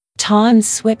time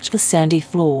swept the sandy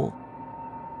floor,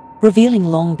 revealing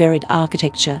long-buried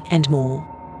architecture and more.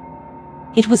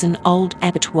 It was an old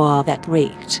abattoir that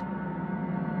reeked.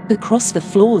 Across the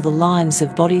floor the lines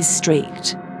of bodies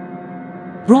streaked.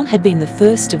 Bron had been the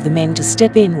first of the men to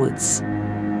step inwards,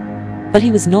 but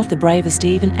he was not the bravest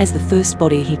even as the first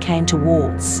body he came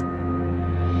towards.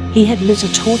 He had lit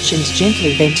a torch and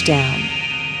gently bent down.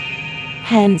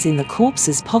 Hands in the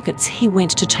corpses' pockets he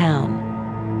went to town.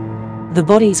 The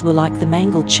bodies were like the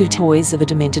mangled chew toys of a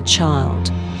demented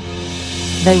child.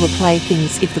 They were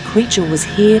playthings. If the creature was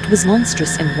here, it was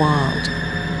monstrous and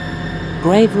wild.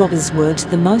 Grave robbers weren't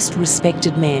the most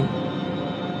respected men,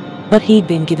 but he'd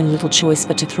been given little choice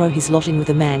but to throw his lot in with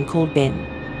a man called Ben.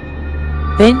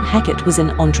 Ben Hackett was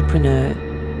an entrepreneur.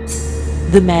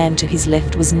 The man to his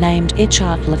left was named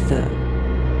unitltled.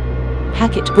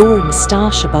 Hackett bore a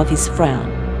moustache above his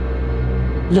frown.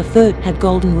 Lefeu had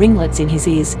golden ringlets in his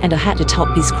ears and a hat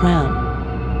atop his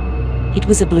crown. It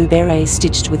was a blue beret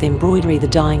stitched with embroidery, the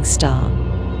dying star.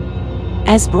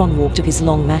 As Bron walked up, his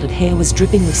long matted hair was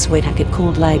dripping with sweat. Hackett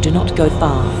called, "Lay, do not go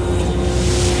far."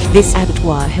 This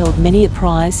abattoir held many a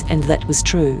prize, and that was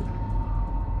true,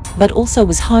 but also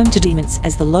was home to demons,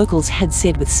 as the locals had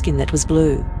said, with skin that was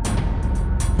blue.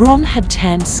 Bron had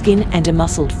tanned skin and a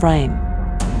muscled frame.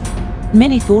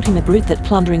 Many thought him a brute that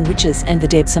plundering riches and the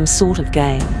dead some sort of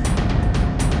game.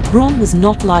 Bron was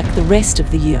not like the rest of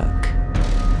the yoke.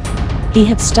 He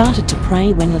had started to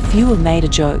pray when Lefeu made a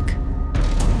joke.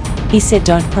 He said,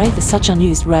 "Don't pray for such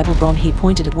unused rabble." Bron, he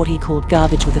pointed at what he called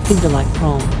garbage with a finger like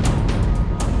prong.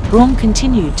 Bron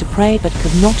continued to pray but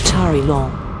could not tarry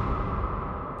long.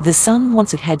 The sun,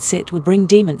 once it had set, would bring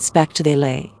demons back to their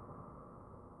lay.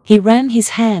 He ran his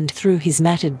hand through his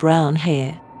matted brown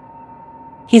hair.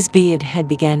 His beard had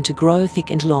begun to grow thick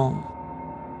and long.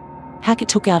 Hackett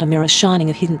took out a mirror, shining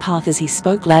a hidden path as he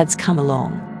spoke. "Lads, come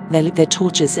along." They lit their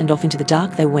torches and off into the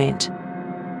dark they went.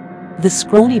 The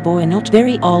scrawny boy, not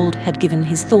very old, had given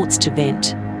his thoughts to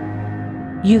vent.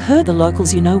 "You heard the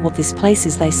locals, you know what this place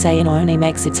is. They say it only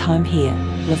makes its home here."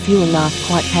 Lefeu laughed,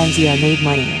 "Quite pansy, I need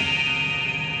my ear."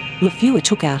 Lefeu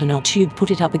took out an old tube,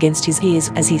 put it up against his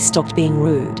ears as he stopped being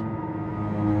rude.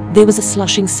 There was a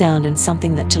slushing sound and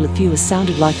something that to Lefeu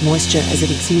sounded like moisture as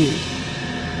it exuded.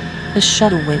 A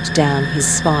shudder went down his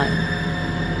spine.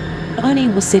 Only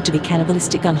was said to be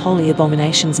cannibalistic, unholy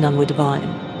abominations, none were divine.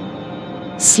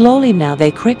 Slowly now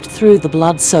they crept through the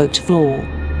blood-soaked floor.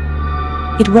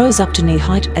 It rose up to knee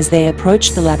height as they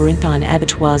approached the labyrinthine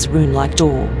abattoir's rune-like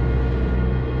door.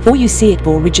 For you see, it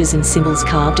bore ridges and symbols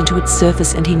carved into its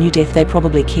surface, and he knew death they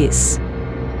probably kiss.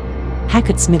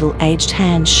 Hackett's middle-aged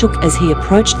hand shook as he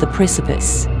approached the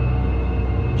precipice.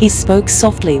 He spoke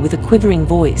softly with a quivering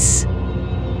voice.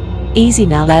 "Easy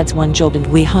now, lads, one job and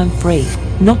we're home free.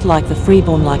 Not like the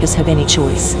freeborn like us have any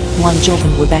choice. One job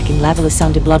and we're back in Lavalus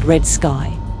under blood-red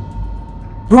sky."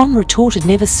 Bron retorted,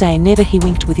 "Never say never." He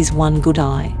winked with his one good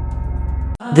eye.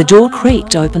 The door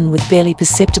creaked open with barely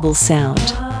perceptible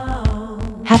sound.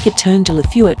 Hackett turned to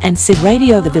Lefeu and said,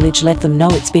 "Radio the village, let them know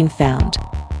it's been found."